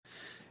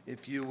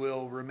If you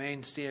will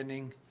remain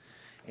standing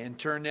and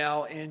turn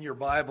now in your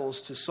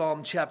Bibles to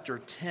Psalm chapter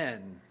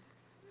 10.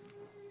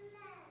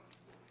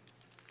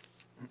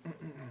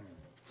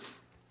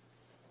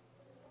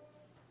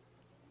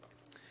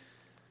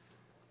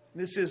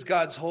 This is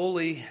God's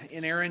holy,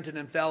 inerrant, and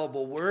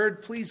infallible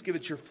word. Please give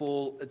it your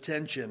full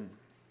attention.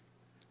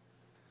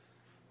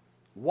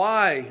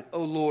 Why,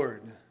 O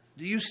Lord,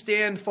 do you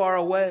stand far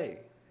away?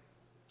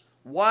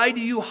 Why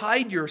do you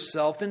hide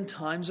yourself in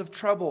times of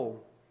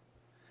trouble?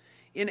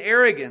 In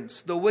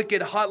arrogance, the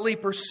wicked hotly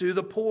pursue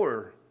the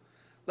poor.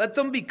 Let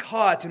them be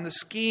caught in the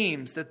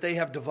schemes that they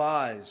have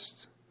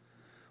devised.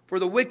 For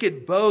the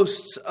wicked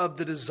boasts of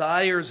the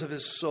desires of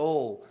his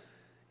soul,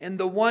 and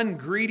the one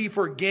greedy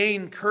for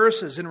gain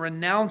curses and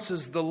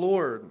renounces the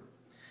Lord.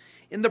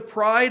 In the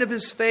pride of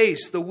his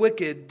face, the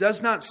wicked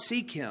does not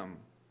seek him.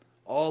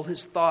 All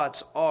his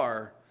thoughts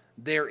are,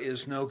 there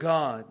is no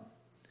God.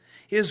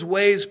 His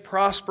ways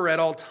prosper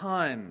at all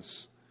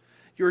times.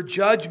 Your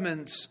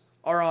judgments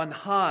are on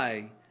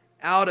high,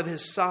 out of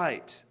his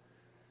sight.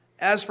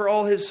 As for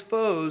all his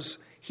foes,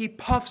 he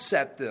puffs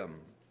at them.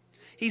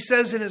 He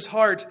says in his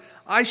heart,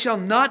 I shall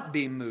not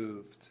be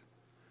moved.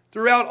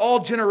 Throughout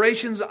all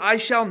generations, I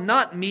shall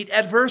not meet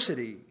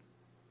adversity.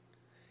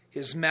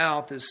 His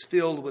mouth is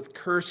filled with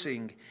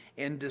cursing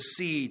and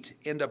deceit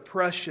and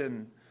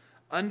oppression.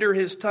 Under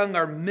his tongue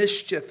are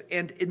mischief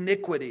and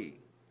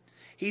iniquity.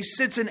 He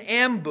sits in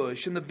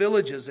ambush in the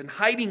villages, in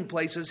hiding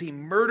places he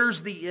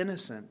murders the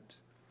innocent.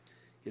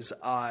 His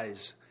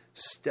eyes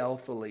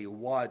stealthily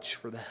watch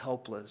for the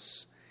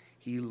helpless.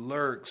 He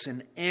lurks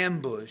in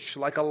ambush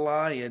like a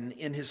lion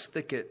in his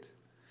thicket.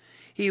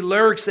 He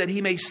lurks that he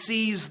may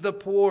seize the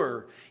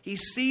poor. He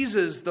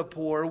seizes the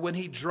poor when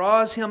he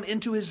draws him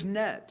into his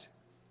net.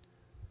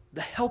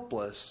 The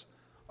helpless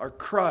are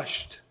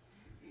crushed,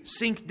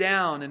 sink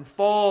down, and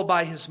fall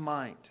by his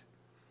might.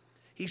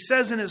 He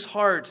says in his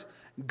heart,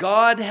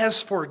 God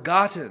has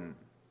forgotten.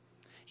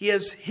 He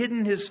has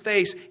hidden his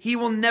face. He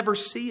will never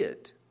see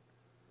it.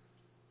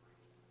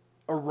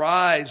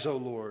 Arise, O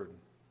Lord.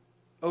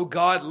 O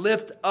God,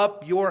 lift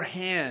up your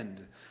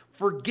hand.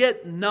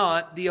 Forget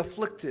not the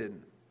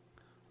afflicted.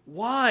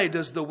 Why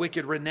does the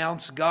wicked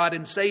renounce God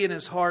and say in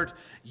his heart,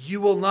 you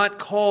will not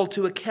call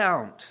to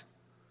account?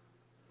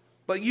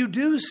 But you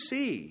do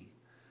see,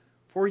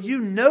 for you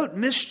note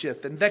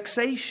mischief and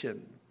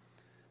vexation,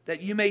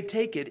 that you may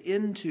take it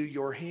into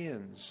your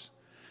hands.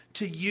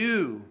 To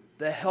you,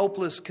 the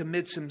helpless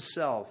commits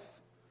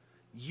himself.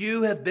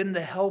 You have been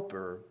the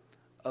helper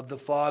of the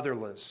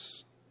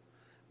fatherless.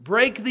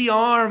 Break the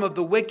arm of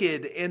the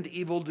wicked and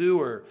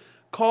evildoer.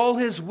 Call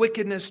his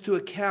wickedness to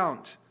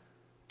account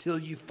till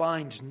you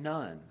find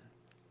none.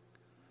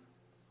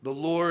 The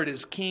Lord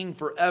is king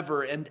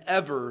forever and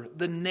ever.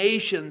 The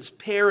nations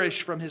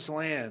perish from his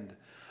land.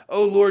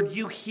 O Lord,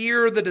 you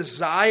hear the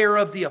desire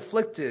of the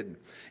afflicted.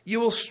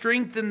 You will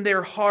strengthen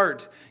their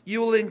heart.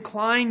 You will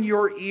incline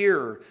your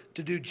ear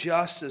to do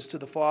justice to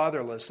the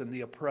fatherless and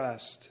the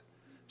oppressed,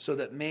 so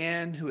that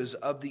man who is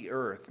of the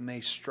earth may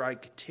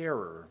strike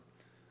terror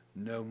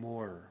no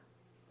more.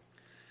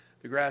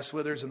 The grass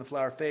withers and the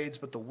flower fades,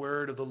 but the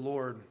word of the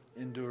Lord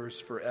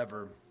endures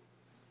forever.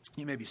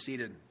 You may be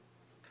seated.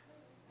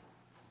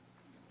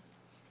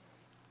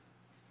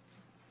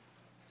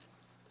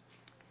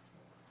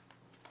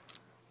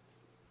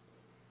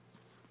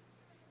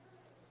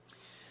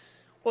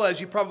 Well,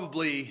 as you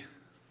probably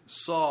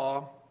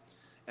saw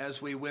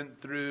as we went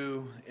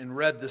through and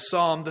read the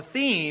psalm, the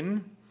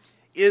theme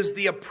is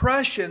the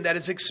oppression that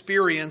is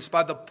experienced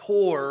by the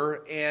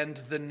poor and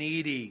the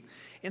needy.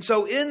 And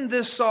so in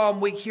this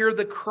psalm, we hear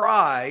the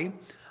cry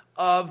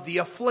of the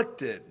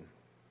afflicted.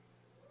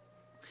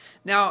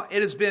 Now,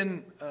 it has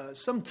been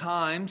some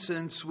time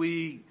since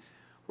we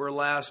were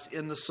last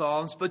in the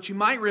Psalms, but you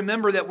might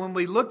remember that when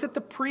we looked at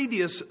the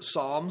previous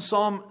psalm,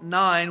 Psalm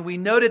 9, we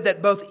noted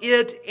that both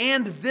it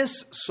and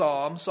this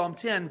psalm, Psalm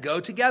 10, go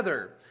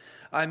together.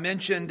 I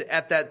mentioned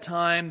at that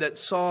time that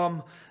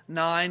Psalm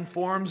 9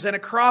 forms an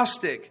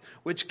acrostic,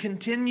 which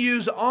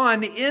continues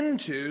on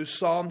into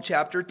Psalm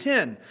chapter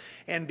 10.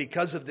 And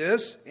because of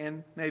this,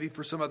 and maybe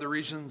for some other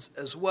reasons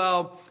as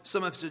well,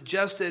 some have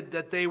suggested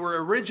that they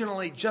were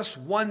originally just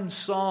one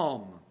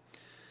psalm.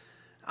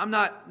 I'm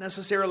not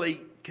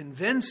necessarily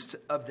convinced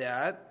of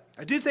that.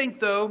 I do think,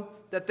 though,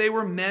 that they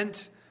were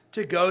meant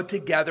to go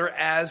together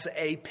as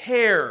a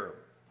pair.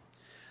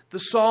 The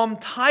psalm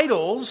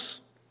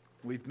titles,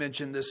 we've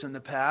mentioned this in the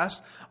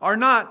past, are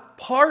not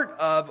part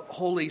of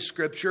Holy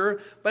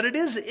Scripture, but it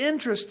is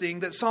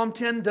interesting that Psalm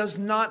 10 does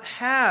not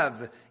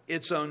have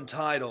its own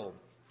title.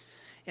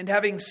 And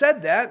having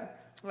said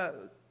that,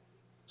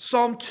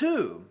 Psalm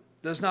 2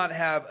 does not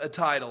have a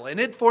title, and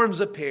it forms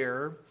a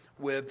pair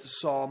with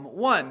Psalm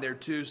 1. They're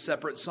two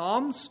separate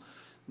psalms.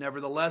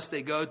 Nevertheless,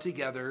 they go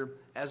together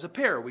as a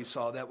pair. We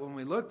saw that when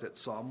we looked at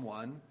Psalm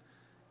 1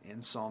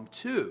 and Psalm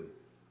 2.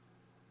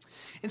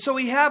 And so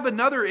we have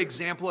another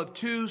example of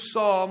two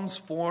psalms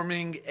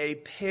forming a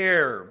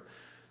pair.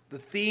 The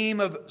theme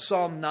of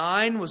Psalm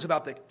 9 was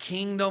about the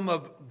kingdom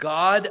of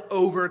God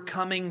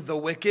overcoming the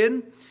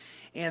wicked.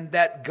 and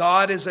that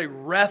God is a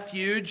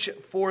refuge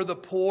for the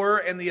poor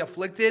and the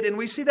afflicted. And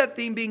we see that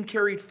theme being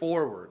carried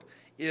forward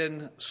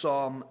in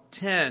Psalm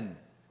 10.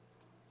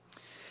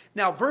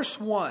 Now, verse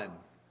 1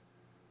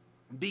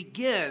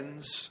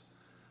 begins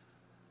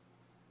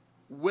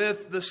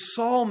with the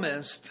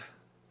psalmist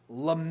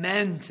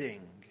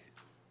lamenting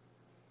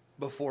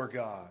before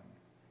God.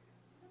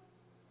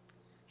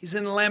 He's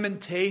in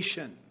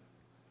lamentation.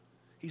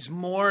 He's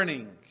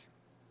mourning.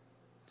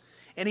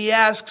 And he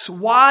asks,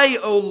 "Why,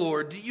 O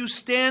Lord, do you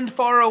stand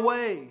far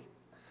away?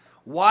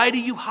 Why do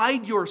you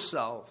hide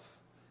yourself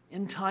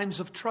in times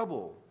of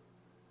trouble?"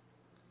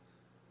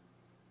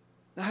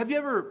 Now, have you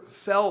ever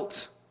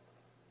felt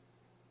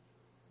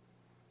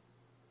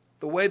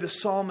the way the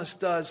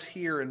psalmist does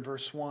here in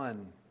verse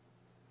 1?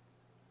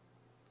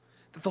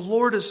 That the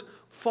Lord is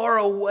far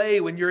away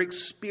when you're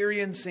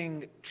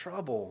experiencing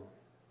trouble.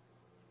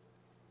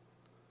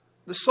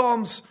 The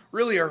Psalms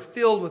really are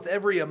filled with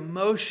every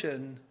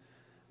emotion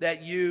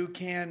that you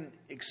can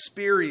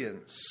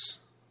experience.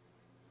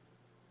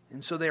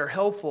 And so they are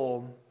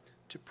helpful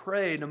to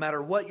pray no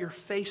matter what you're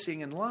facing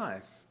in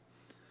life.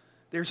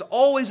 There's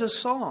always a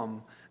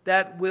psalm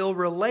that will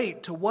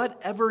relate to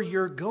whatever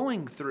you're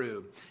going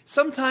through.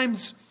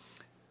 Sometimes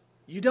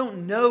you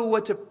don't know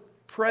what to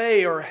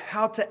pray or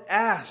how to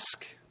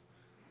ask.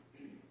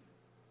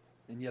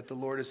 And yet the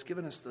Lord has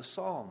given us the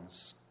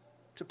Psalms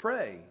to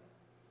pray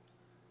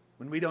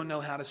when we don't know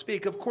how to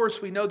speak. Of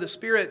course, we know the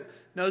Spirit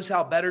knows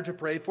how better to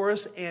pray for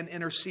us and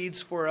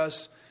intercedes for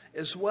us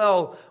as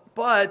well.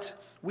 But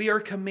we are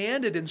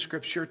commanded in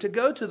Scripture to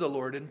go to the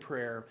Lord in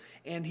prayer.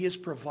 And He has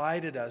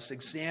provided us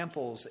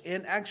examples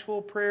and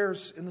actual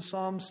prayers in the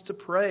Psalms to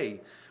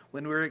pray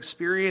when we're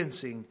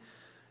experiencing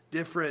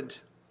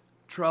different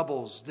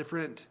troubles,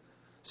 different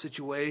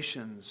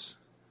situations,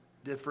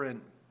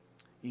 different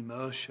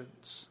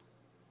emotions.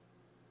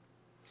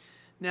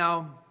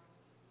 Now,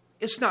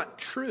 it's not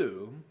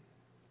true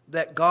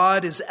that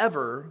God is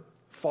ever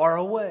far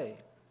away.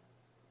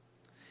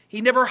 He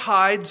never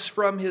hides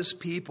from His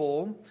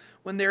people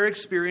when they're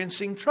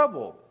experiencing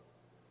trouble.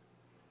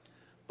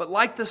 But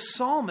like the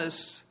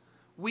psalmist,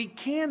 we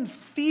can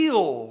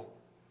feel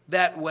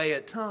that way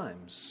at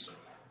times.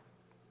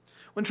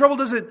 When trouble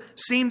doesn't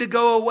seem to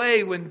go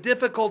away, when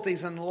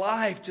difficulties in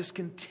life just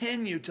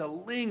continue to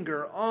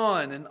linger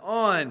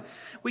on,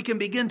 we can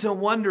begin to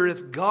wonder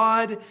if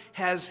God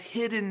has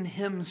hidden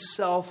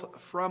Himself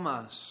from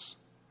us.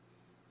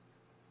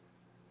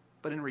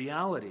 But in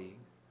reality,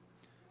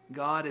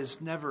 God is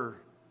never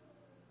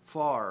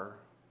far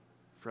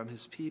from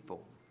His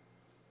people.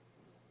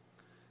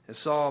 As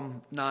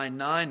Psalm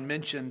 9:9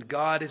 mentioned,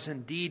 God is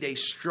indeed a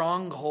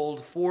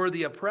stronghold for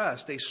the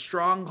oppressed, a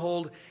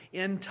stronghold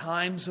in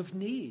times of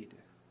need.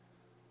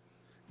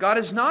 God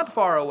is not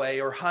far away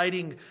or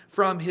hiding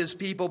from His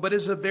people, but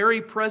is a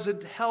very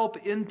present help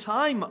in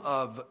time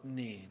of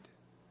need.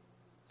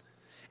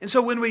 And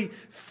so when we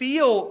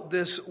feel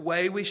this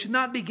way, we should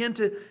not begin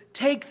to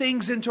take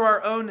things into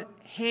our own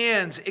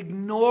hands,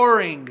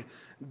 ignoring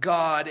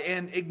God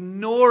and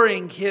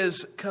ignoring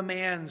His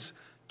commands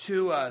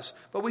to us.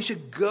 But we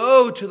should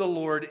go to the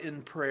Lord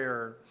in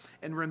prayer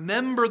and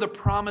remember the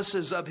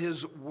promises of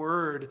His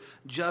word,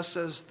 just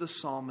as the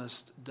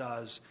psalmist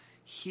does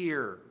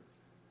here.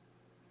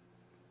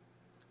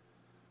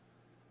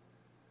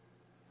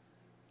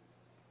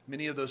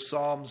 Many of those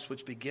psalms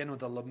which begin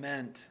with a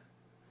lament,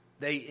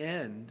 they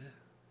end,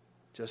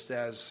 just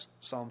as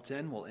Psalm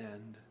 10 will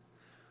end,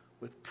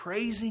 with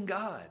praising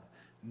God,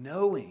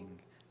 knowing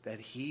that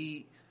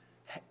He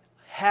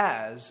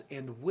has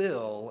and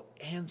will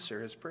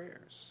answer His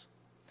prayers.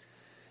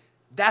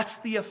 That's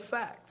the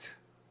effect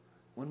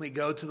when we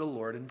go to the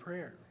Lord in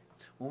prayer.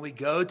 When we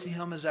go to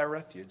Him as our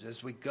refuge,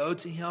 as we go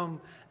to Him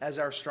as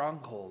our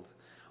stronghold,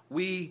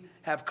 we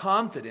have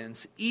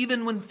confidence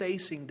even when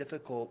facing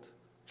difficult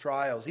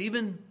trials,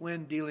 even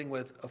when dealing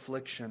with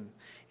affliction.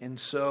 And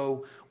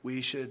so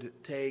we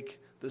should take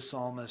the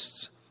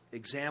psalmist's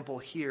example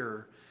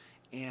here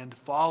and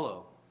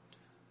follow,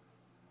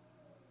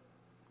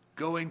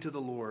 going to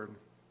the Lord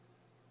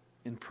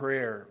in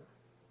prayer,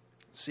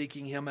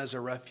 seeking Him as a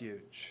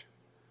refuge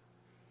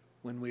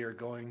when we are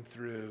going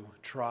through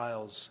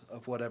trials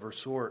of whatever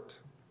sort.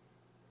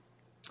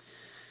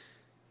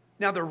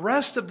 Now, the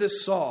rest of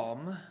this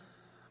psalm,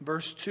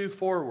 verse 2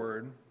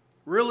 forward,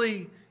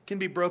 really can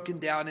be broken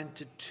down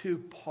into two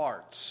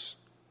parts.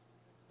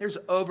 There's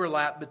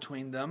overlap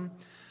between them.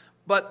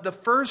 But the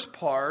first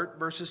part,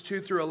 verses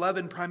 2 through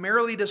 11,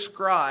 primarily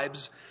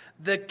describes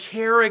the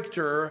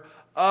character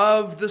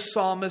of the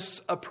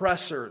psalmist's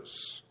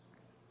oppressors.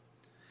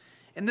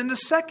 And then the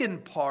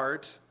second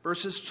part,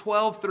 verses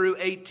 12 through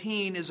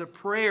 18, is a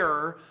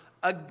prayer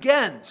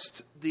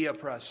against the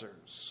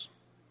oppressors.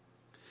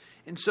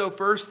 And so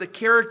first, the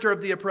character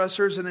of the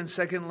oppressors, and then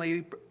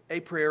secondly, a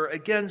prayer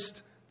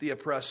against the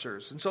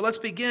oppressors. And so let's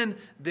begin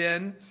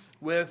then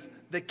with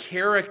the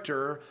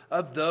character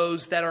of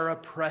those that are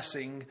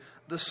oppressing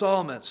the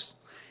psalmist.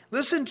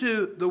 Listen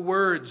to the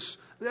words.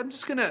 I'm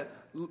just going to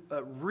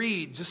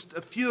read just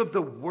a few of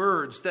the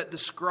words that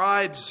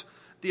describes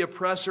the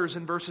oppressors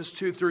in verses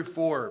 2 through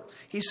 4.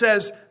 He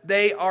says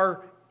they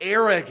are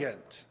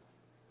arrogant,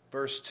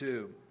 verse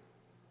 2.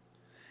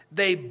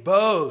 They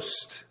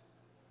boast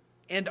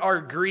and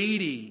are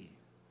greedy,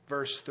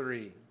 verse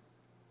 3.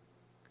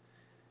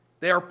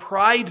 They are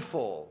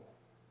prideful,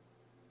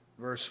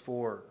 verse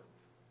 4.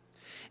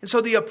 And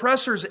so the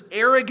oppressors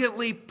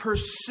arrogantly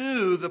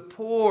pursue the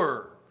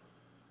poor.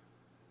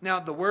 Now,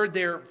 the word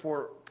there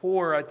for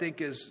poor, I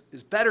think, is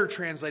better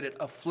translated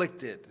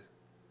afflicted.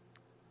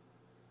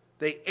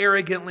 They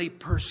arrogantly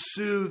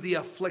pursue the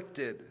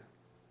afflicted,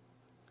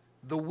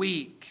 the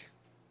weak.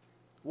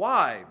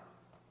 Why?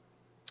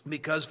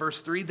 Because, verse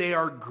 3, they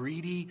are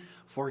greedy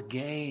for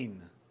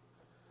gain.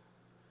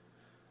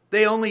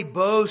 They only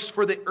boast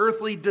for the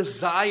earthly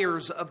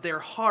desires of their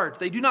heart.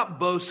 They do not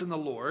boast in the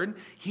Lord.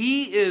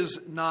 He is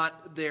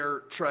not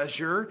their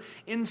treasure.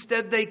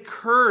 Instead, they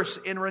curse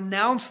and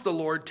renounce the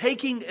Lord,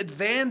 taking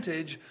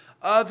advantage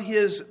of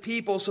His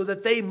people so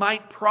that they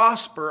might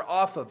prosper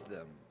off of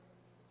them.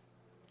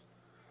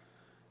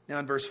 Now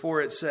in verse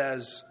 4 it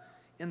says,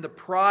 in the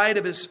pride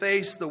of his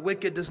face the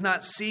wicked does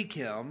not seek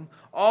Him.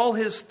 All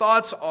his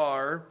thoughts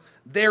are,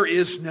 there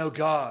is no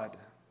God.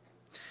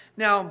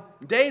 Now,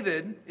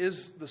 David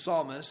is the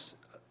psalmist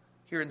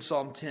here in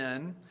Psalm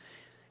 10,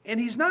 and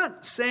he's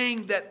not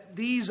saying that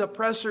these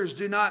oppressors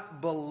do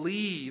not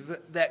believe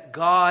that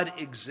God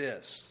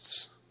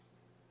exists.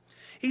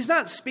 He's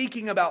not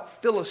speaking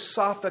about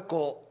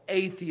philosophical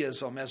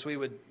atheism as we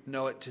would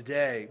know it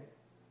today.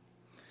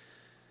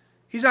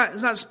 He's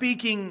not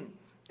speaking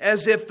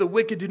as if the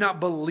wicked do not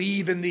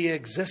believe in the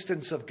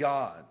existence of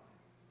God.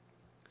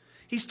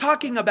 He's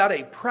talking about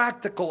a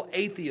practical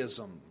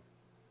atheism.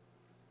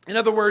 In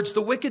other words,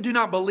 the wicked do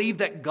not believe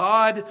that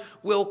God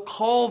will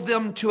call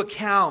them to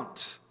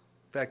account.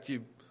 In fact,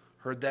 you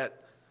heard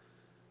that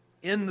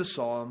in the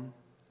psalm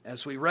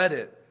as we read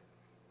it.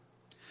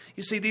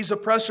 You see, these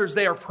oppressors,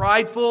 they are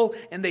prideful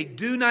and they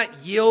do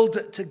not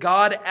yield to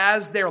God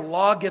as their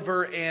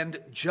lawgiver and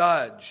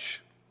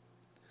judge.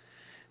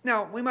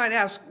 Now, we might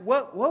ask,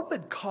 what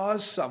would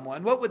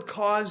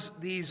cause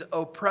these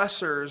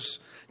oppressors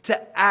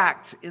to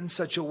act in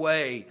such a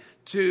way,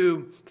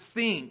 to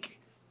think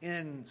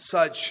in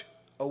such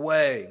a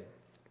way?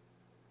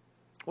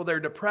 Well, their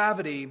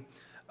depravity,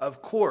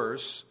 of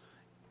course,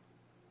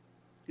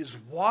 is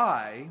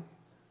why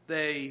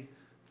they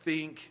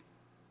think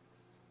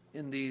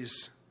in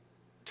these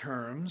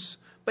terms.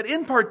 But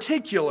in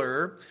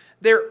particular,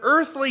 their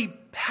earthly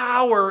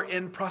power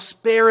and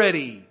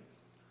prosperity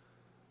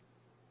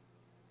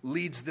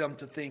leads them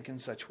to think in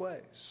such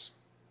ways.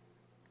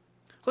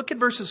 Look at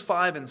verses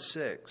 5 and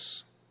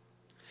 6.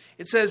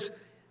 It says,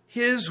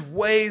 His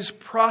ways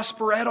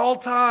prosper at all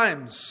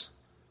times.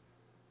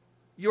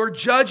 Your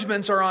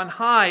judgments are on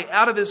high,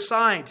 out of His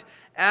sight.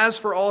 As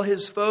for all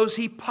His foes,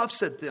 He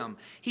puffs at them.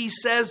 He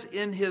says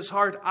in His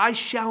heart, I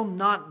shall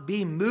not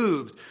be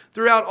moved.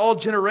 Throughout all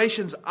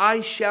generations,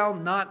 I shall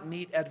not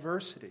meet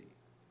adversity.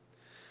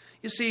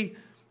 You see,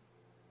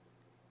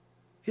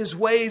 His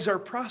ways are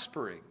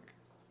prospering.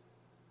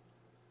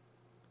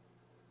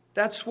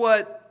 That's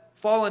what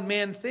fallen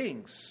man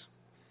thinks.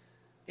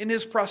 In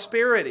his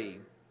prosperity,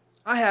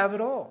 I have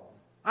it all.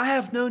 I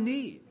have no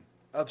need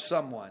of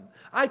someone.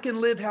 I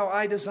can live how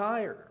I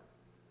desire.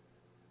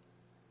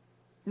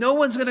 No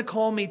one's going to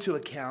call me to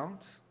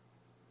account.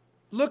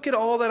 Look at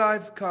all that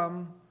I've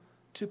come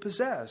to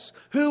possess.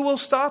 Who will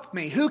stop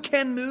me? Who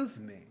can move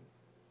me?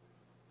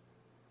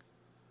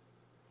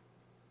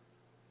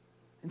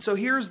 And so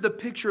here's the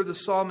picture the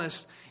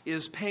psalmist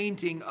is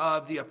painting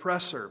of the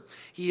oppressor.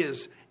 He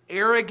is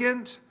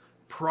arrogant,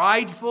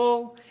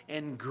 prideful,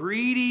 and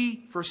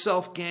greedy for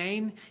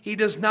self-gain. He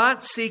does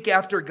not seek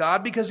after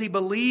God because he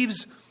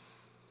believes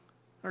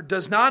or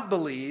does not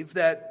believe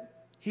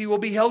that he will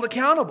be held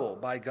accountable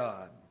by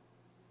God.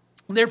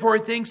 And therefore,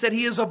 he thinks that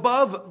he is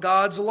above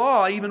God's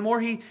law. Even more,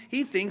 he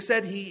thinks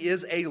that he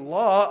is a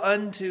law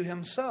unto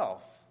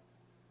himself.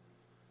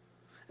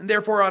 And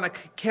therefore, on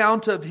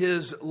account of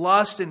his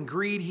lust and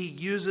greed, he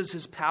uses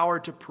his power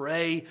to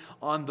prey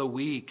on the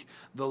weak,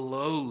 the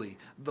lowly,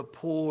 the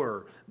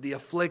poor, the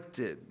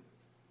afflicted,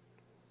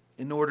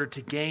 in order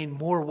to gain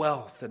more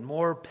wealth and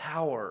more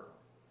power.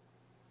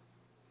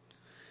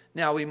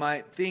 Now, we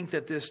might think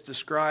that this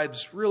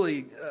describes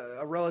really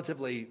a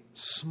relatively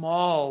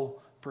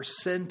small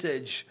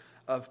percentage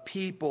of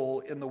people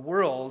in the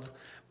world,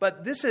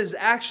 but this is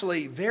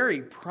actually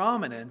very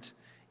prominent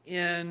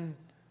in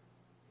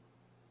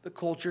the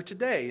culture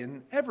today,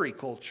 in every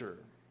culture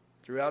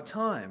throughout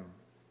time.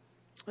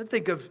 I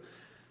think of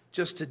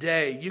just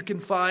today, you can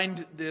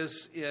find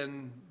this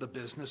in the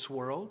business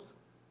world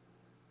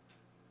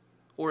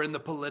or in the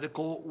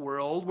political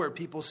world where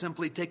people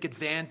simply take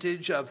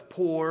advantage of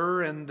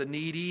poor and the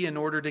needy in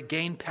order to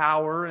gain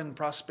power and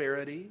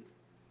prosperity.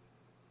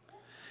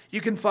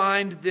 You can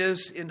find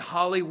this in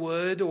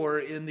Hollywood or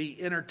in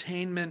the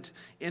entertainment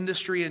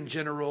industry in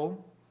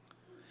general.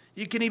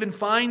 You can even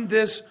find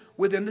this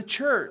within the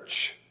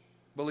church,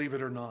 believe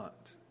it or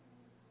not.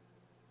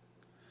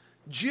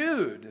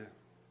 Jude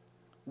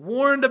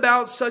warned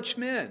about such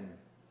men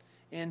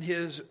in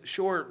his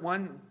short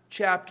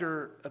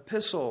one-chapter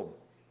epistle.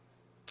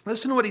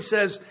 Listen to what he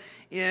says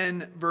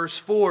in verse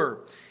 4.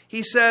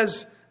 He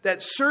says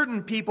that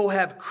certain people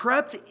have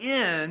crept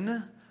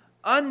in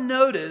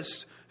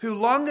unnoticed who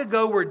long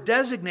ago were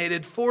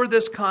designated for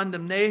this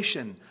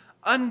condemnation.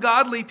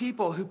 Ungodly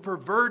people who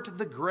pervert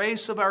the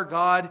grace of our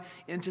God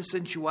into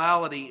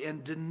sensuality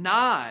and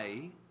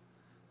deny,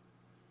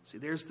 see,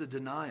 there's the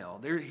denial.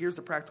 Here's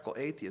the practical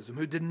atheism,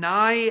 who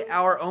deny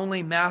our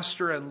only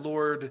Master and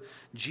Lord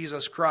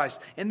Jesus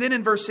Christ. And then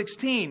in verse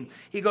 16,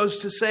 he goes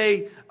to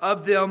say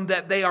of them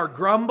that they are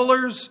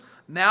grumblers,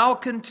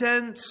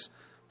 malcontents,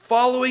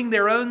 following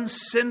their own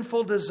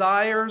sinful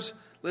desires.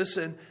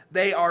 Listen,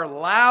 they are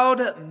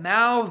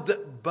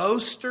loud-mouthed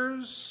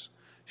boasters,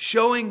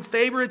 showing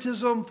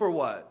favoritism for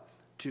what?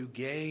 To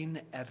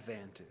gain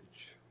advantage.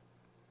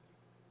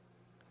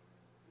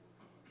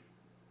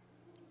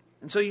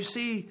 And so you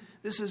see,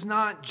 this is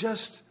not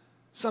just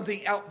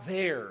something out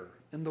there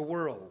in the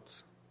world,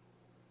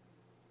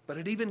 but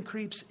it even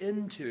creeps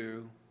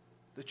into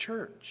the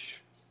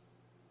church.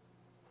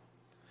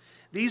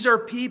 These are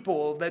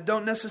people that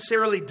don't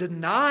necessarily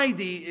deny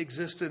the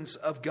existence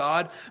of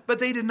God, but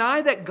they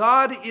deny that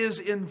God is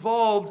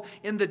involved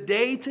in the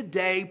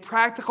day-to-day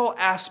practical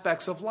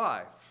aspects of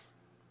life.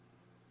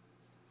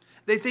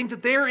 They think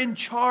that they're in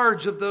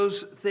charge of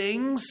those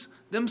things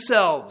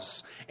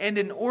themselves, and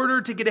in order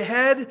to get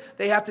ahead,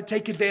 they have to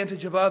take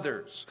advantage of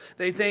others.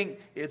 They think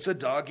it's a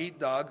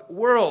dog-eat-dog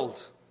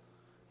world,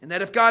 and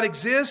that if God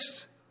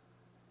exists,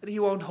 that He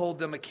won't hold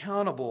them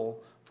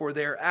accountable for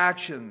their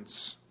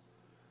actions.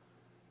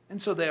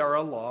 And so they are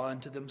a law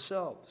unto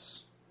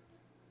themselves.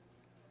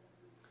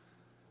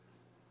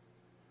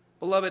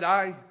 Beloved,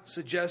 I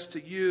suggest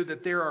to you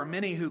that there are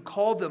many who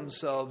call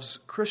themselves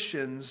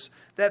Christians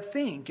that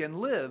think and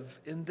live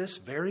in this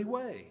very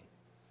way.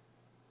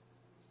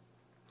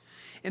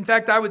 In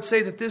fact, I would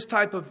say that this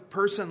type of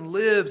person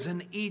lives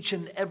in each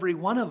and every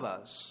one of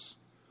us.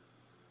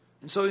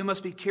 And so we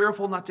must be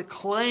careful not to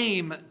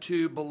claim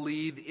to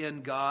believe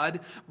in God,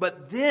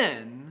 but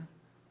then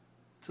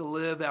to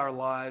live our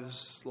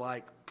lives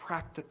like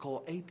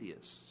practical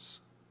atheists.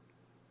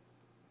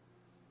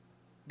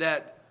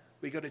 That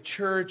we go to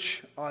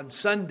church on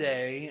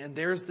Sunday and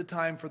there's the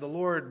time for the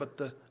Lord, but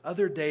the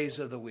other days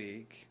of the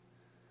week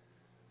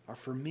are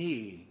for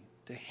me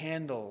to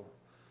handle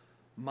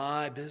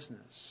my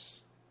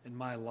business in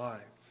my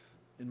life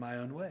in my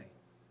own way.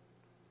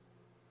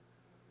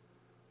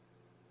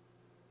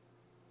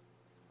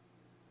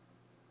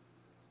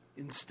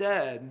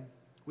 Instead,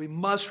 we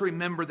must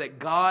remember that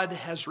God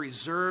has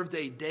reserved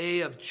a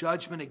day of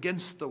judgment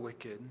against the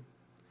wicked,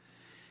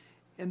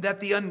 and that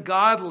the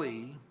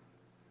ungodly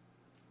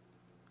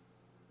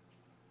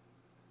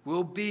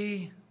will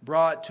be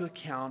brought to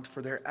account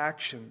for their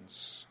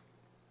actions.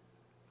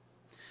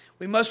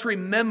 We must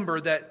remember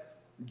that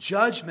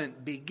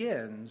judgment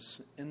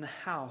begins in the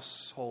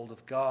household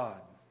of God.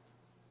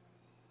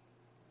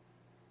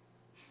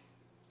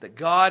 That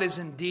God is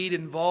indeed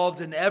involved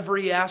in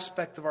every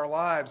aspect of our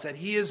lives, that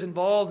He is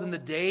involved in the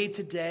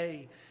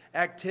day-to-day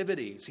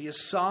activities. He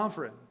is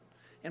sovereign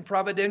and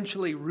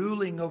providentially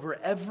ruling over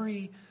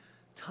every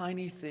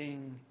tiny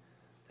thing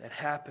that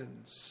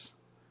happens.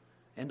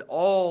 And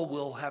all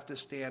will have to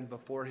stand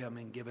before Him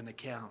and give an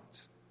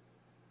account.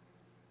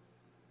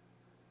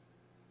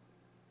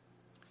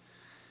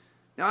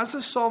 Now, as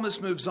the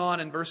psalmist moves on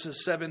in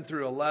verses 7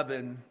 through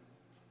 11,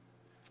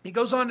 he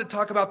goes on to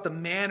talk about the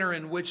manner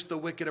in which the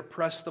wicked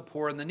oppress the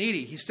poor and the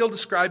needy. He's still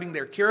describing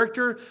their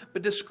character,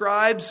 but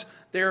describes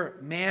their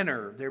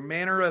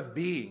manner of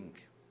being.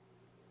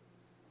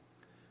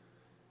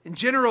 In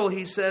general,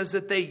 he says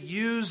that they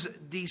use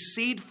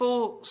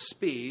deceitful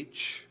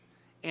speech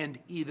and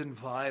even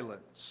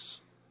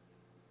violence.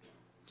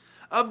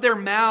 Of their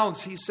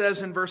mouths, he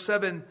says in verse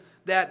 7,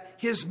 that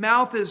his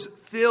mouth is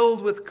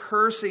filled with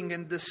cursing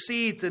and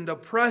deceit and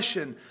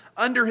oppression.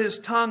 Under his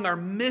tongue are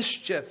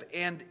mischief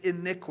and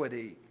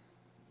iniquity.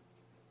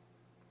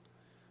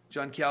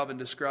 John Calvin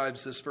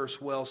describes this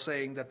verse well,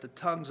 saying that the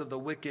tongues of the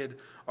wicked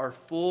are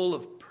full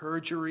of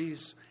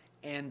perjuries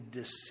and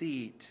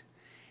deceit,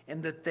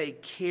 and that they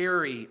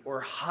carry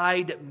or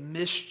hide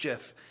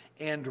mischief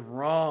and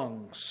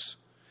wrongs.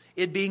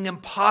 It being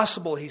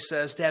impossible, he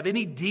says, to have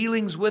any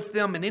dealings with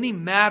them in any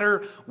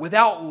matter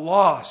without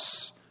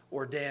loss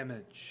or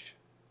damage.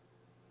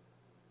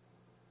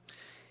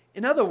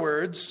 In other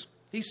words,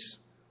 he's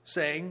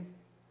saying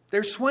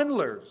they're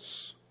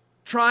swindlers,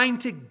 trying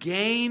to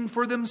gain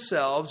for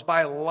themselves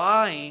by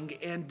lying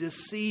and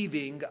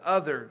deceiving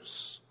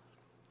others.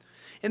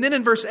 And then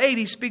in verse 8,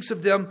 he speaks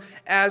of them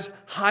as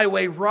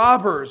highway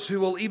robbers who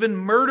will even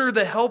murder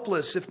the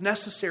helpless if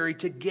necessary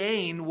to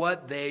gain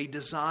what they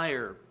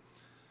desire.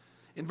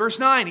 In verse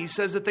 9, he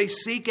says that they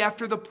seek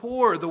after the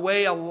poor the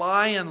way a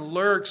lion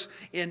lurks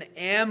in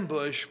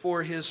ambush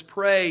for his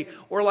prey,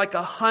 or like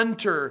a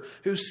hunter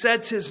who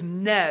sets his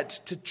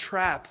net to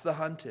trap the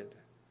hunted.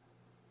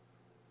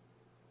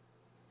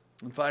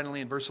 And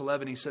finally, in verse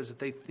 11, he says that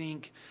they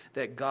think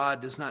that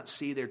God does not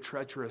see their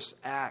treacherous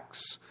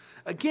acts,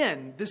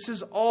 Again, this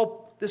is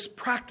all this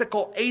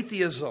practical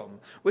atheism,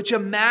 which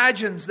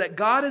imagines that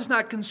God is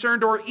not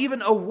concerned or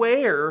even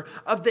aware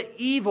of the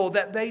evil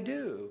that they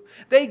do.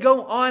 They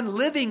go on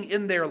living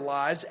in their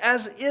lives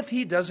as if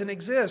he doesn't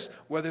exist,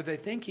 whether they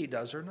think he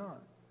does or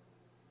not.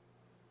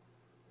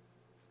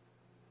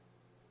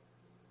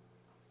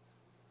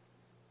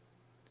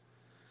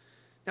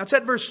 Now it's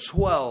at verse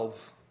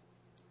 12,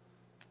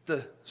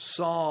 the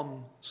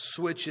psalm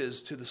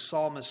switches to the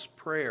psalmist's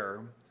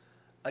prayer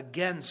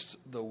against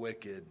the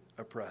wicked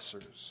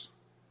oppressors.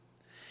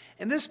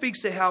 And this speaks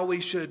to how we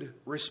should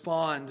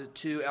respond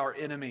to our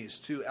enemies,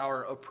 to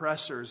our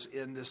oppressors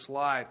in this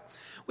life.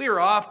 We are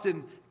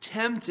often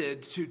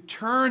tempted to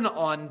turn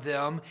on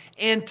them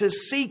and to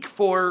seek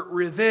for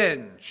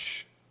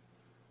revenge.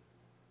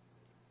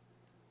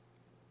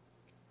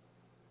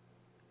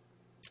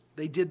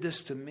 They did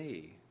this to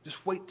me.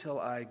 Just wait till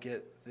I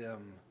get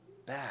them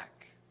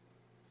back.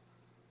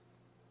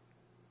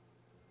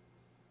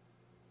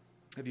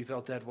 Have you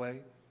felt that way?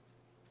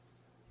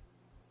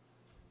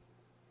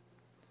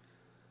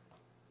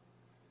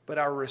 But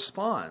our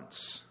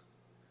response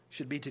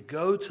should be to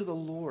go to the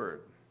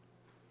Lord,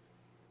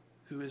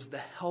 who is the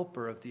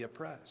helper of the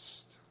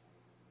oppressed.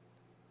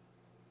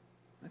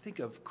 I think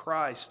of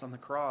Christ on the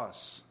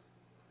cross,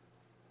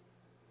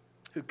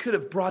 who could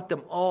have brought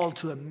them all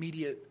to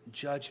immediate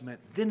judgment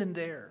then and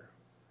there,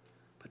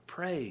 but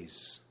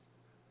prays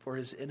for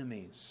his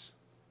enemies.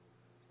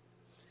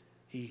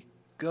 He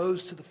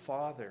goes to the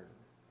Father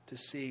to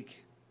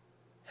seek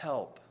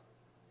help,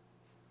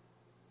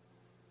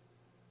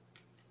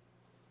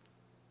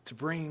 to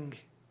bring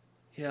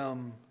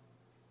him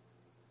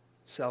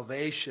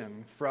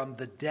salvation from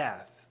the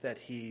death that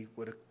he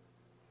would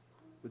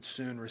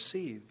soon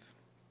receive.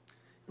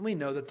 And we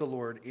know that the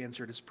Lord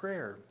answered his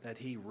prayer, that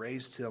he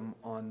raised him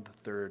on the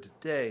third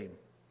day.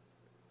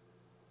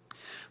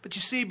 But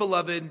you see,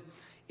 beloved,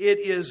 it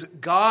is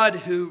God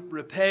who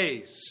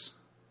repays,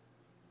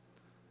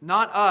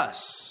 not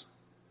us.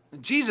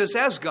 And Jesus,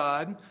 as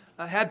God,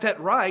 had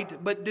that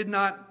right, but did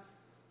not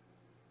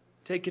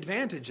take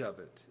advantage of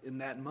it in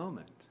that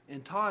moment,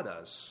 and taught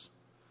us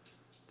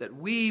that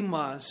we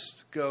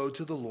must go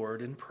to the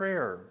Lord in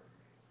prayer.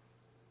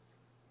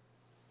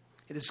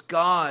 It is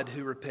God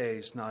who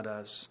repays, not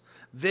us.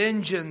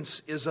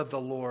 Vengeance is of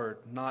the Lord,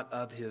 not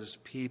of his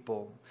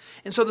people.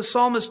 And so the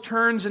psalmist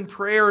turns in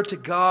prayer to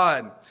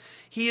God.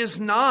 He is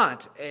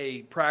not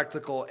a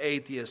practical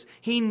atheist.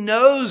 He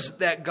knows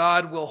that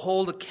God will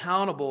hold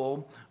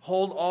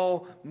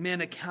all men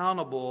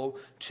accountable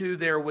to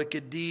their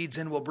wicked deeds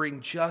and will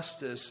bring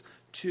justice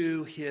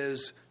to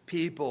his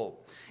people.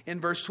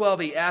 In verse 12,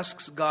 he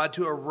asks God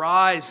to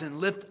arise and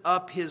lift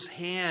up his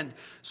hand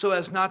so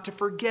as not to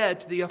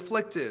forget the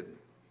afflicted.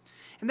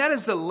 And that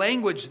is the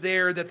language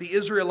there that the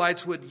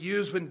Israelites would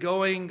use when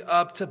going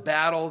up to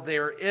battle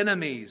their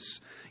enemies.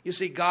 You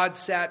see, God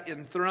sat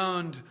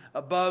enthroned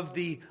above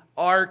the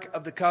Ark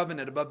of the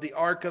Covenant, above the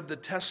Ark of the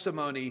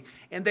Testimony,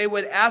 and they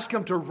would ask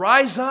him to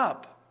rise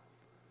up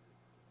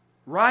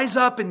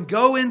and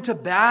go into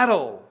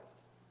battle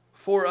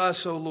for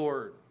us, O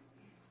Lord.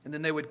 And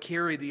then they would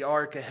carry the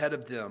ark ahead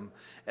of them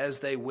as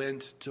they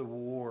went to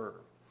war.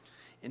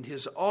 And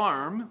his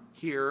arm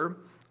here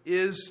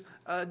is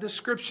a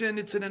description,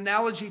 it's an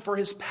analogy for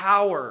his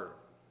power.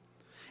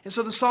 And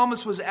so the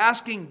psalmist was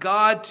asking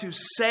God to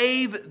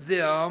save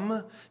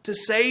them, to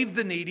save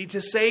the needy,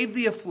 to save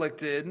the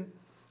afflicted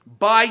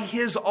by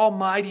his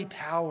almighty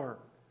power,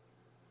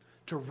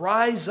 to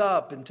rise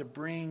up and to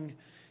bring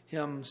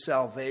him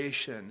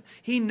salvation.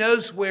 He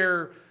knows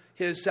where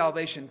his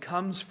salvation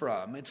comes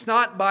from. It's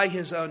not by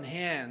his own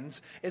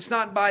hands. It's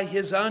not by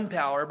his own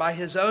power, by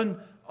his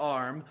own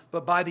arm,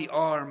 but by the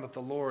arm of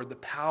the Lord, the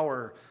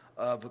power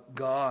of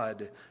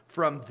God.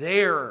 From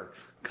there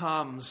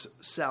comes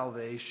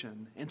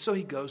salvation. And so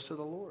he goes to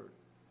the Lord.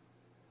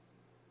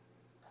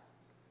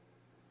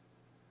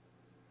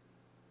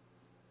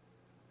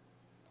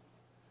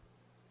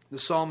 The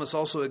psalmist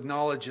also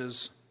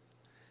acknowledges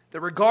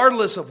that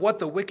regardless of what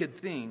the wicked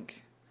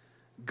think,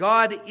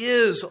 God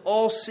is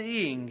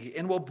all-seeing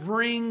and will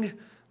bring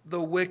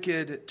the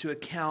wicked to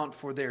account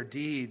for their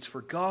deeds,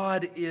 for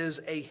God is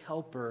a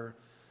helper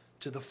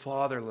to the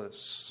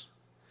fatherless.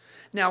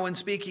 Now, when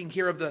speaking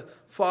here of the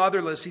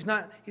fatherless, he's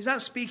not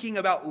speaking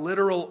about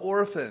literal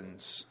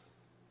orphans,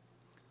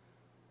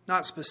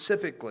 not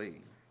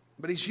specifically,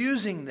 but he's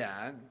using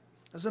that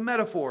as a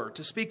metaphor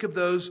to speak of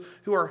those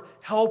who are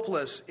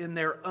helpless in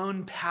their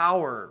own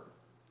power.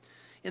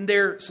 In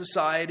their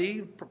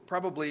society,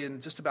 probably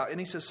in just about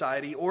any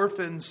society,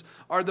 orphans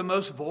are the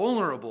most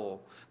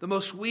vulnerable, the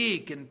most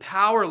weak and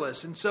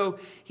powerless. And so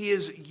he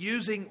is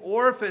using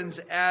orphans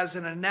as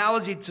an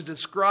analogy to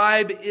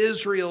describe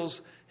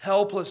Israel's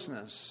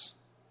helplessness.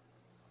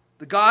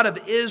 The God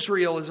of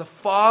Israel is a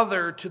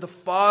father to the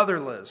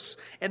fatherless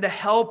and a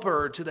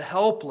helper to the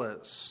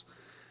helpless.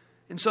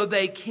 And so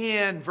they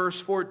can, verse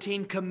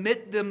 14,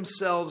 commit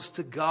themselves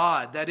to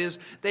God. That is,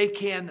 they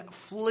can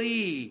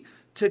flee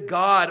to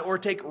God or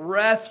take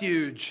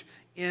refuge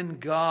in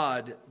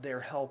God,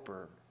 their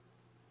helper.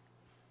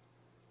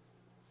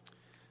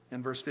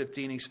 In verse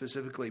 15, he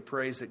specifically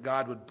prays that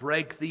God would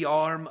break the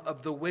arm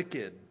of the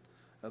wicked,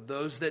 of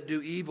those that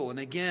do evil. And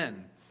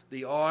again,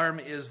 the arm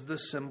is the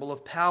symbol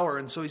of power.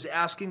 And so he's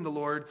asking the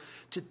Lord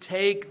to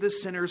take the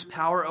sinner's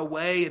power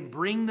away and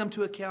bring them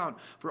to account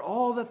for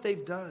all that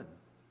they've done.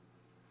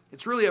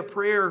 It's really a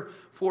prayer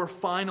for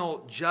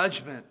final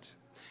judgment.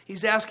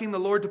 He's asking the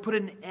Lord to put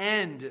an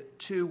end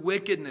to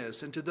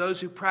wickedness and to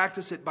those who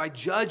practice it by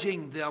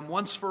judging them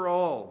once for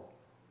all.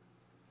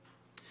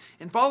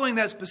 And following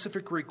that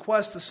specific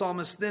request, the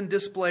psalmist then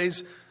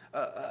displays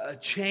a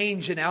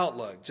change in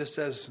outlook, just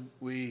as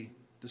we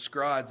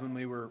described when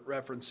we were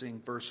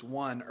referencing verse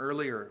 1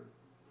 earlier.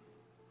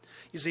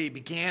 You see, he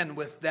began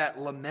with that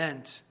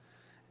lament,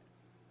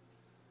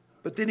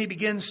 but then he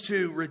begins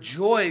to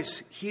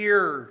rejoice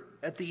here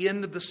at the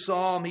end of the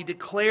psalm. He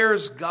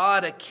declares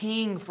God a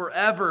king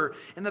forever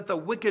and that the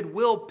wicked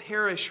will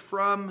perish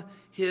from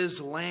his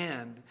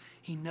land.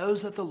 He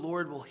knows that the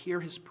Lord will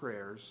hear his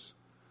prayers,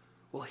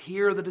 will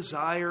hear the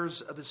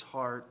desires of his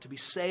heart to be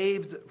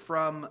saved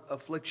from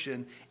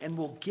affliction, and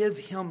will give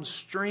him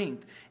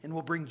strength and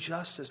will bring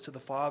justice to the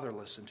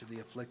fatherless and to the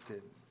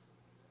afflicted.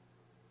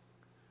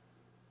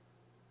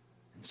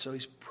 And so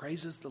he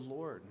praises the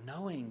Lord,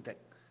 knowing that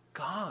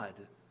God,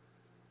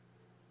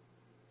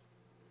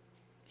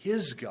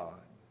 his God,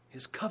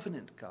 his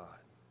covenant God,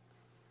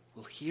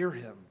 will hear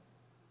him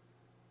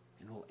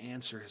and will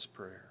answer his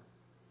prayer.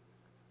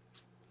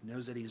 He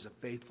knows that he's a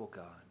faithful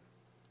God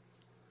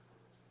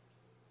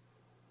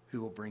who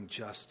will bring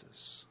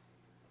justice.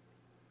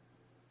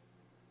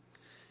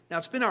 Now,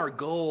 it's been our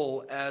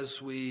goal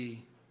as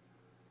we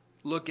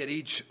look at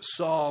each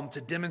psalm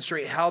to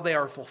demonstrate how they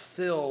are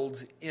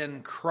fulfilled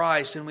in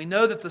Christ. And we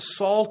know that the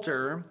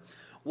Psalter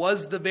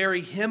was the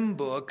very hymn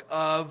book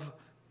of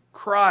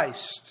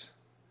Christ.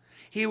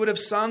 He would have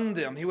sung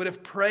them. He would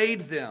have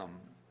prayed them.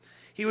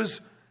 He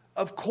was,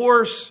 of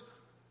course,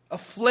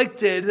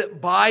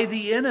 afflicted by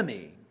the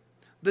enemy.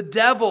 The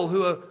devil,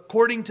 who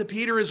according to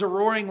Peter is a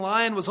roaring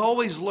lion, was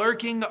always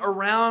lurking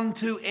around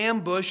to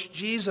ambush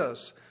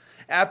Jesus.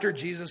 After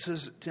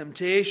Jesus'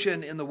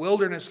 temptation in the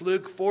wilderness,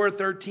 Luke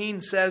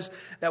 4:13 says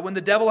that when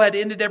the devil had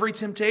ended every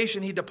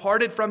temptation, he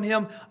departed from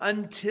him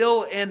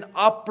until an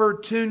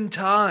opportune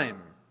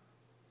time.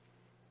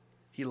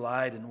 He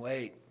lied in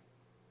wait,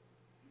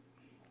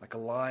 like a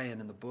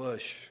lion in the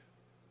bush,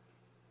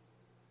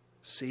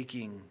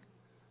 seeking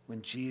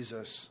when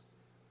Jesus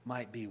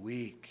might be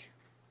weak.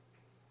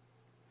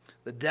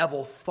 The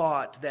devil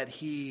thought that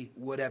he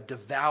would have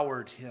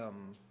devoured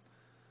him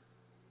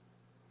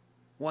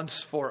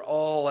once for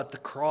all at the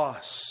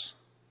cross.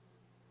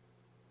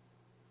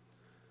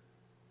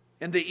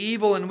 And the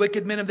evil and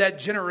wicked men of that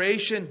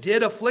generation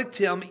did afflict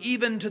him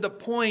even to the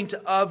point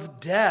of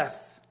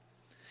death.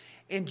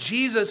 And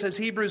Jesus, as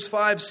Hebrews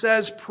 5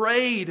 says,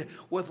 prayed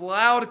with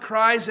loud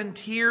cries and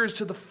tears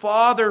to the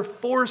Father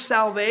for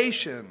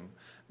salvation.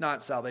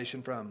 Not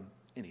salvation from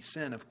any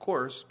sin, of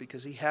course,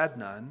 because he had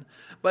none,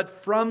 but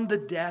from the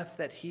death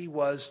that he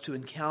was to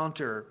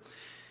encounter.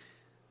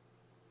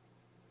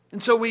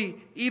 And so we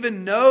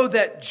even know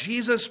that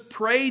Jesus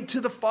prayed to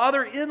the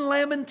Father in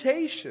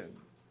lamentation.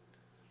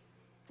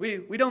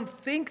 We don't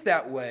think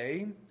that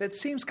way. That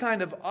seems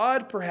kind of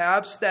odd,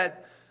 perhaps,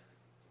 that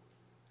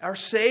our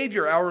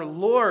Savior, our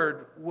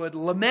Lord, would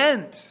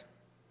lament.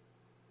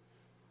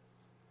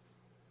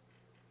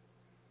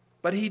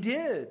 But he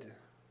did.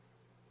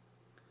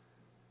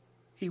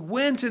 He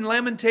went in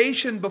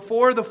lamentation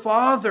before the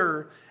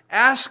Father,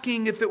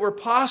 asking if it were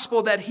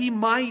possible that he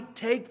might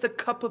take the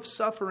cup of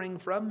suffering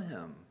from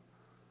him.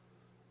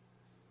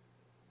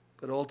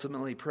 But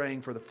ultimately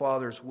praying for the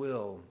Father's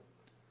will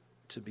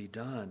to be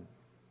done.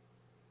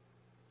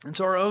 And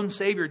so our own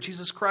Savior,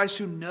 Jesus Christ,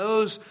 who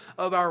knows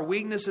of our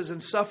weaknesses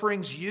and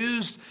sufferings,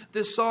 used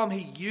this psalm.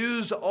 He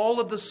used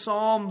all of the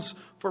psalms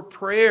for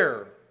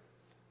prayer.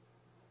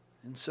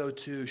 And so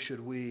too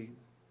should we.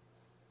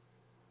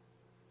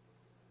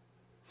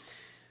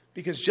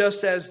 Because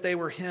just as they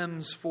were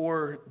hymns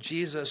for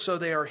Jesus, so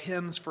they are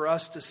hymns for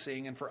us to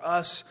sing and for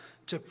us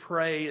to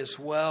pray as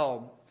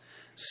well.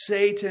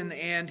 Satan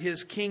and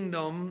his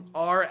kingdom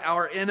are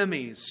our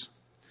enemies.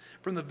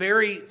 From the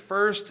very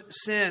first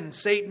sin,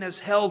 Satan has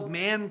held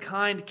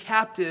mankind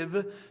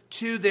captive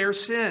to their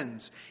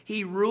sins.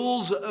 He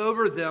rules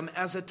over them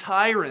as a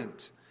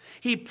tyrant.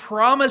 He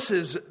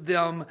promises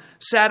them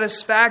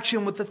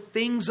satisfaction with the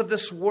things of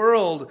this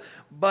world,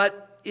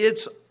 but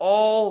it's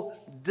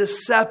all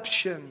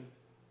deception.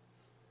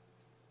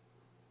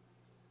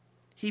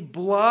 He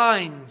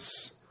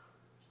blinds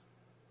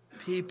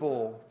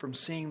people from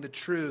seeing the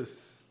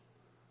truth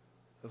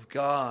of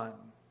God,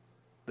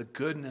 the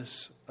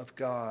goodness of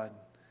God,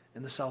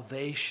 and the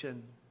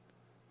salvation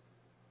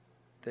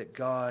that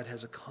God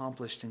has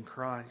accomplished in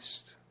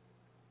Christ.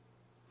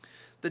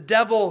 The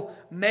devil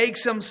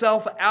makes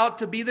himself out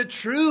to be the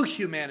true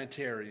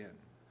humanitarian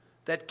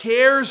that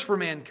cares for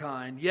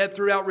mankind, yet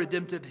throughout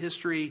redemptive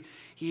history,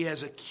 he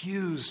has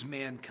accused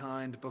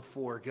mankind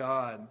before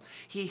God.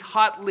 He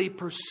hotly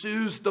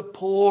pursues the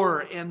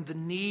poor and the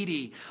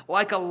needy.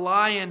 Like a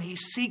lion, he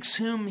seeks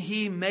whom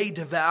he may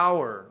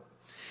devour.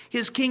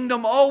 His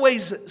kingdom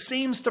always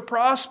seems to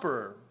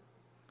prosper.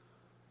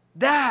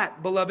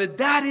 That, beloved,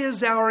 that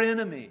is our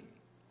enemy.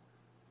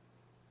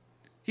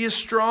 He is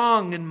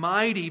strong and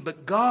mighty,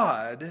 but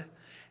God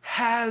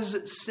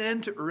has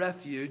sent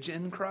refuge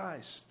in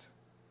Christ.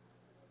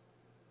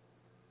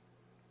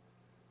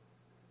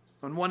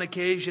 On one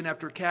occasion,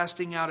 after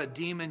casting out a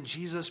demon,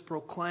 Jesus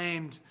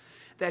proclaimed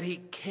that he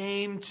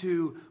came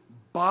to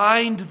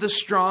bind the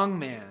strong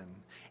man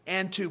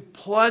and to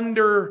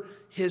plunder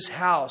his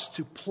house,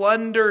 to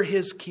plunder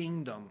his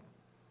kingdom.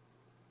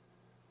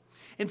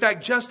 In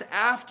fact, just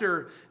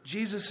after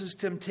Jesus'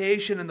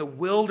 temptation in the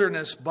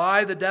wilderness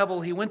by the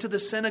devil, he went to the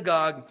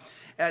synagogue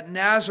at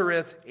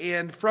Nazareth,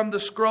 and from the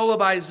scroll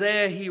of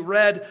Isaiah he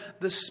read,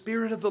 "The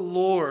Spirit of the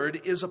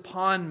Lord is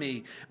upon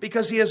me,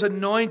 because he has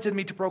anointed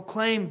me to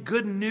proclaim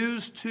good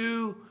news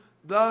to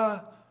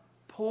the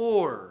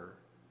poor.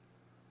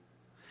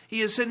 He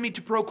has sent me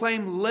to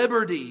proclaim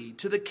liberty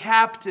to the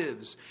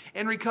captives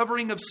and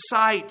recovering of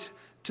sight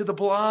to the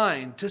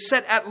blind, to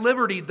set at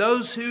liberty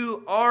those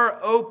who are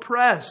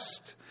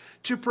oppressed,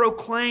 to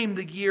proclaim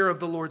the year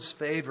of the Lord's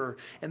favor."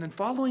 And then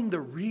following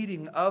the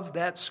reading of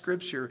that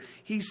scripture,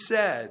 he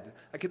said,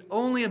 I could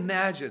only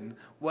imagine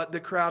what the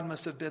crowd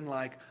must have been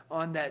like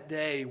on that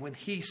day when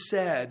he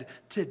said,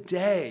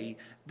 "Today,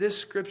 this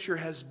scripture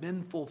has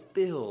been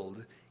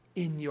fulfilled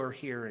in your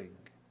hearing."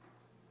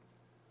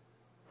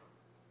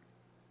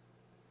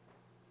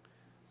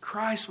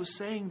 Christ was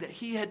saying that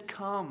he had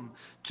come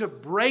to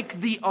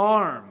break the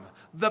arm,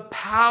 the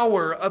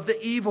power of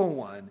the evil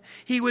one.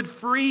 He would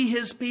free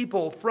his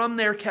people from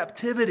their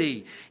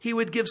captivity. He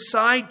would give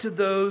sight to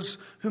those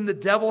whom the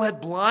devil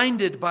had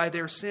blinded by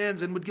their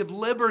sins, and would give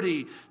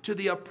liberty to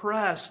the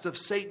oppressed of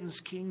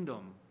Satan's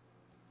kingdom.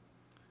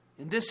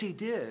 And this he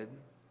did,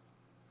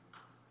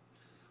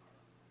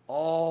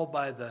 all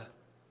by the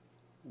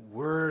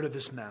word of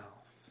his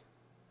mouth,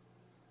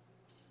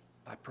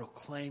 by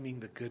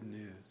proclaiming the good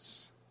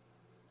news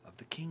of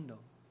the kingdom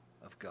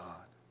of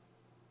God.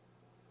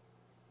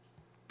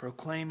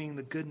 Proclaiming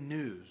the good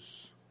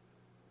news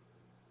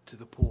to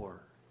the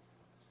poor.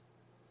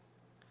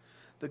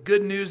 The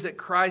good news that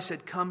Christ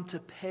had come to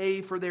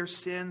pay for their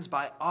sins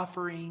by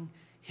offering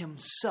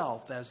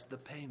himself as the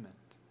payment.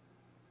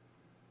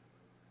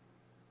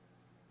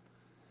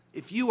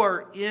 If you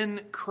are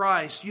in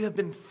Christ, you have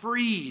been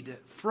freed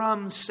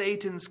from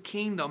Satan's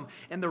kingdom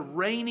and the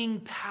reigning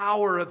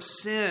power of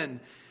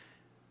sin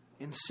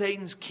in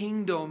Satan's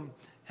kingdom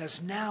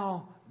has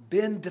now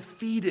been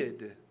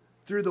defeated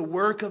through the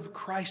work of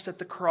Christ at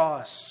the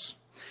cross.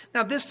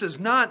 Now, this does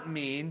not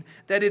mean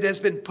that it has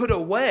been put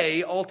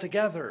away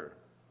altogether.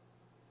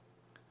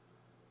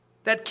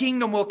 That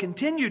kingdom will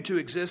continue to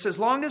exist as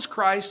long as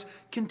Christ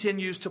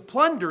continues to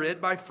plunder it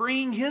by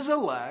freeing his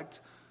elect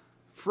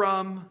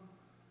from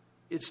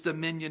its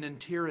dominion and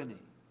tyranny.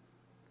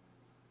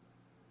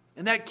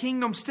 And that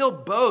kingdom still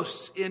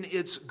boasts in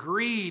its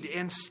greed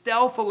and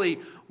stealthily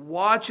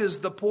watches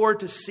the poor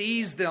to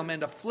seize them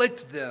and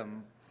afflict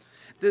them.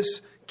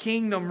 This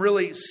kingdom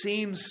really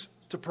seems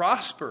to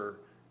prosper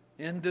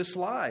in this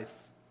life.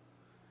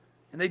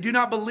 And they do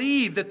not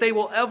believe that they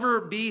will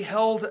ever be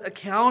held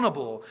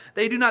accountable.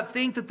 They do not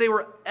think that they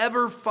will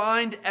ever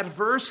find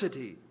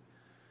adversity.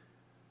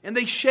 And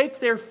they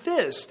shake their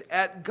fist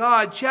at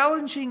God,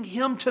 challenging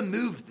him to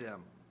move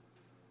them.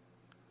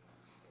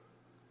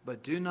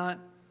 But do not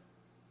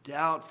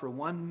doubt for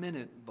 1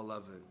 minute,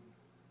 beloved,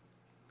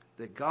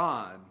 that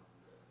God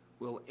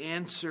will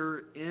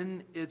answer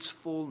in its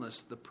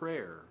fullness the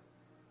prayer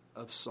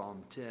of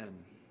Psalm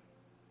 10.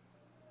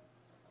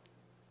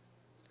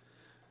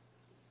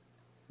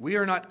 We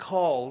are not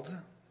called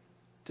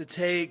to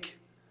take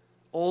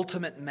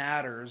ultimate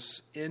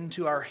matters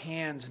into our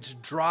hands and to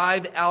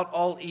drive out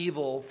all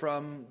evil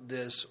from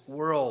this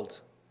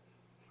world.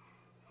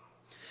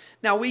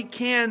 Now, we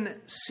can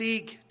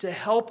seek to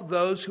help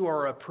those who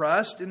are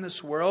oppressed in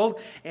this world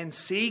and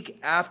seek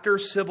after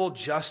civil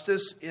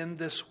justice in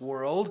this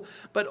world,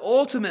 but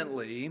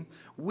ultimately,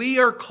 we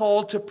are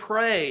called to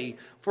pray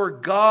for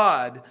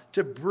God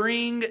to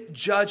bring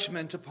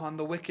judgment upon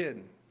the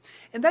wicked.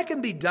 And that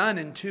can be done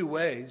in two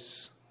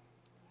ways.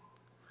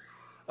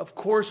 Of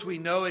course, we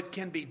know it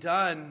can be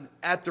done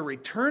at the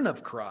return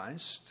of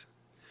Christ,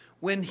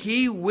 when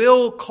he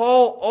will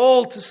call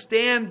all to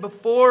stand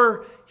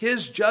before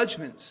his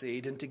judgment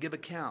seat and to give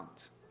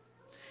account.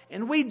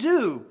 And we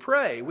do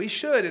pray. We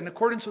should, in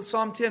accordance with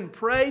Psalm 10,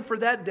 pray for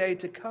that day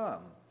to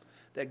come,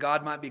 that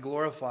God might be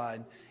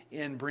glorified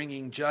in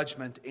bringing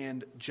judgment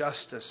and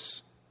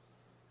justice.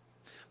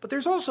 But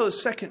there's also a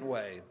second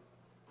way.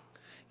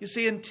 You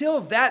see,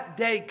 until that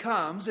day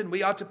comes, and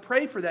we ought to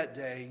pray for that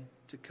day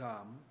to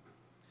come,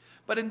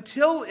 but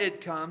until it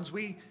comes,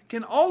 we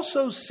can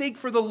also seek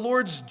for the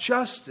Lord's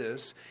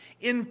justice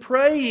in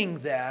praying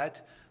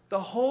that the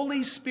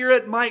Holy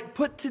Spirit might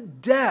put to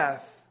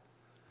death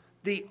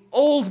the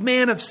old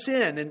man of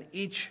sin in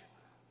each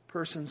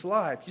person's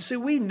life. You see,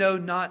 we know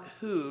not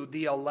who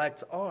the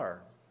elect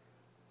are.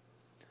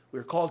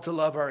 We're called to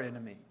love our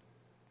enemy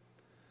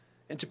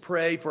and to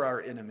pray for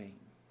our enemy.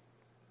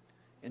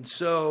 And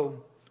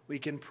so we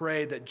can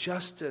pray that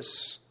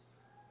justice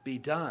be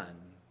done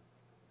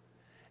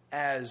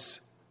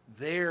as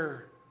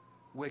their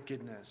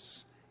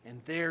wickedness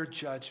and their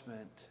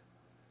judgment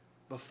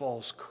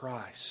befalls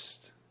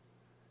Christ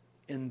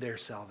in their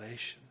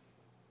salvation.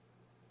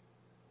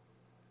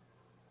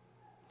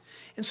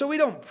 And so we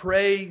don't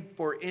pray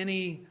for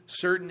any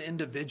certain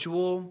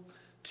individual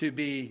to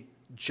be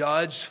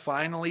judged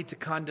finally to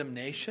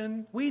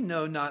condemnation. We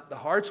know not the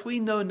hearts. We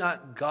know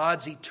not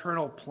God's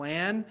eternal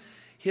plan,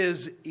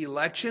 his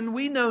election.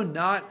 We know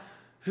not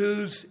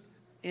who's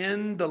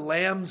in the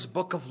Lamb's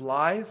book of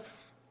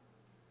life.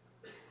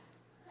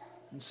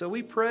 And so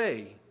we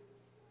pray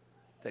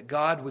that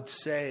God would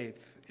save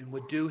and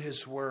would do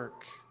his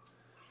work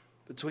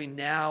between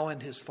now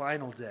and his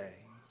final day.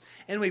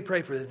 And we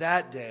pray for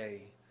that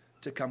day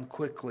to come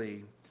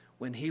quickly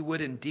when he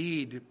would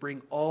indeed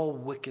bring all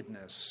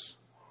wickedness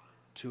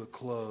to a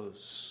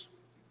close.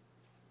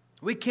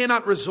 We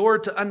cannot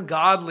resort to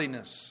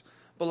ungodliness,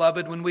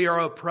 beloved, when we are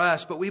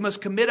oppressed, but we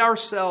must commit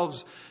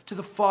ourselves to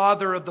the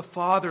Father of the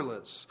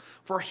fatherless,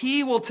 for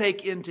he will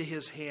take into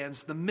his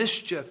hands the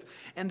mischief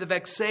and the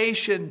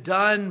vexation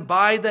done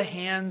by the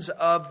hands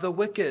of the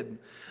wicked.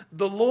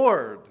 The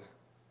Lord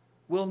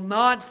will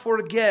not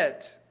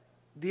forget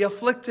the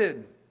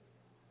afflicted.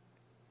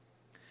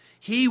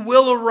 He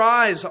will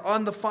arise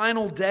on the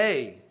final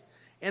day,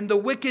 and the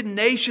wicked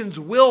nations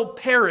will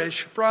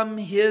perish from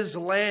his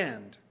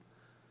land.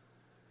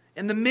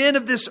 And the men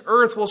of this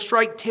earth will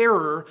strike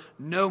terror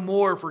no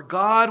more, for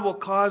God will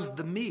cause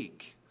the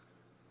meek,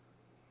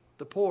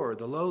 the poor,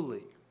 the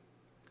lowly,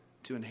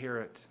 to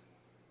inherit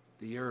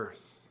the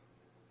earth.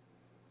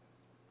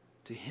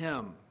 To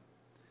him,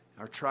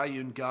 our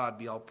triune God,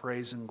 be all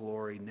praise and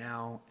glory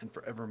now and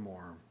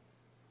forevermore.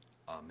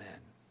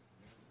 Amen.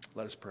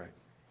 Let us pray.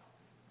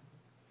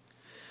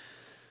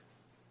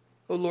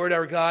 O Lord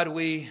our God,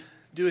 we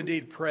do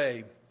indeed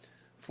pray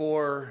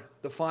for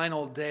the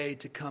final day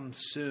to come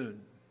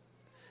soon,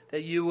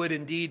 that you would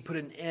indeed put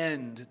an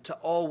end to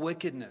all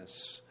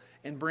wickedness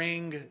and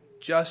bring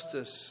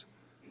justice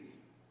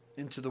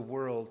into the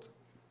world,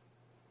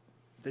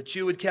 that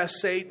you would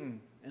cast Satan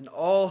and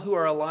all who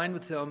are aligned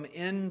with him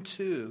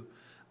into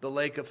the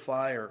lake of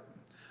fire.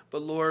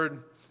 But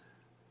Lord,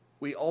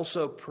 we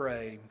also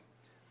pray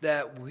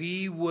that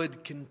we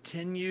would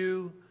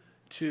continue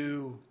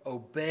to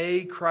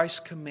obey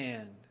Christ's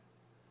command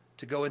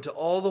to go into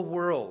all the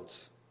world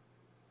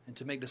and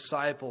to make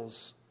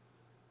disciples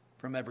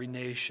from every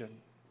nation.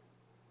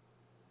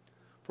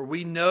 For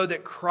we know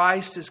that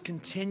Christ is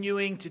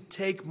continuing to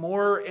take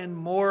more and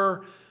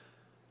more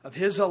of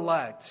his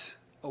elect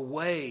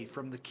away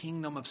from the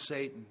kingdom of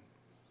Satan.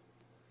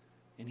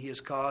 And he is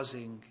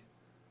causing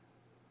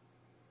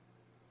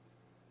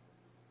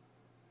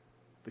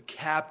the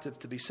captive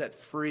to be set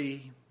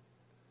free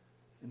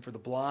and for the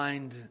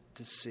blind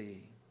to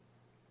see.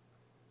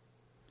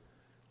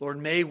 Lord,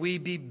 may we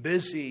be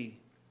busy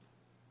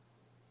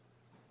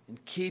in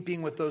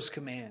keeping with those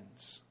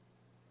commands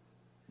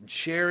and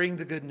sharing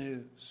the good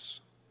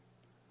news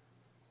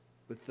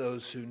with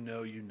those who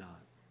know you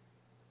not.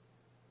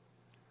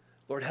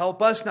 Lord,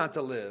 help us not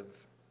to live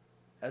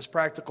as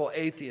practical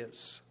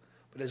atheists,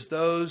 but as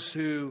those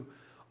who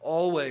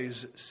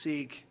always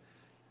seek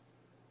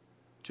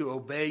to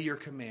obey your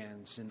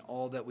commands in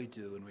all that we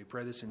do. And we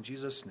pray this in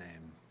Jesus'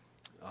 name.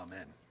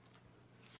 Amen.